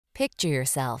Picture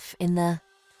yourself in the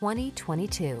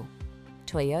 2022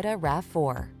 Toyota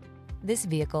RAV4. This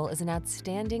vehicle is an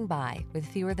outstanding buy with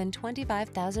fewer than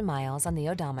 25,000 miles on the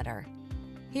odometer.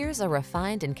 Here's a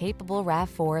refined and capable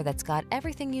RAV4 that's got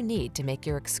everything you need to make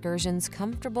your excursions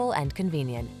comfortable and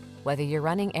convenient. Whether you're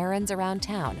running errands around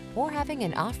town or having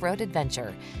an off-road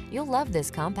adventure, you'll love this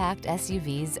compact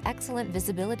SUV's excellent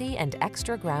visibility and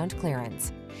extra ground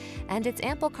clearance. And its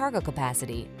ample cargo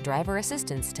capacity, driver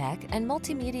assistance tech, and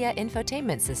multimedia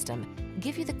infotainment system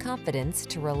give you the confidence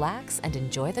to relax and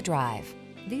enjoy the drive.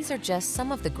 These are just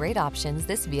some of the great options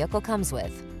this vehicle comes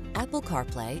with: Apple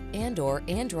CarPlay and/or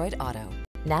Android Auto,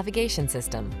 navigation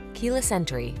system, keyless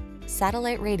entry,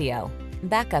 satellite radio,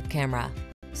 backup camera,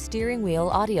 steering wheel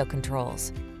audio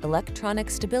controls, electronic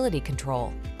stability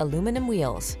control, aluminum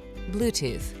wheels,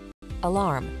 Bluetooth,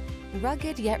 alarm.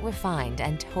 Rugged yet refined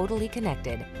and totally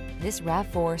connected, this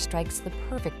RAV4 strikes the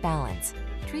perfect balance.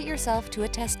 Treat yourself to a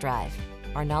test drive.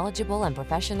 Our knowledgeable and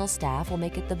professional staff will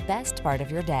make it the best part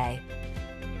of your day.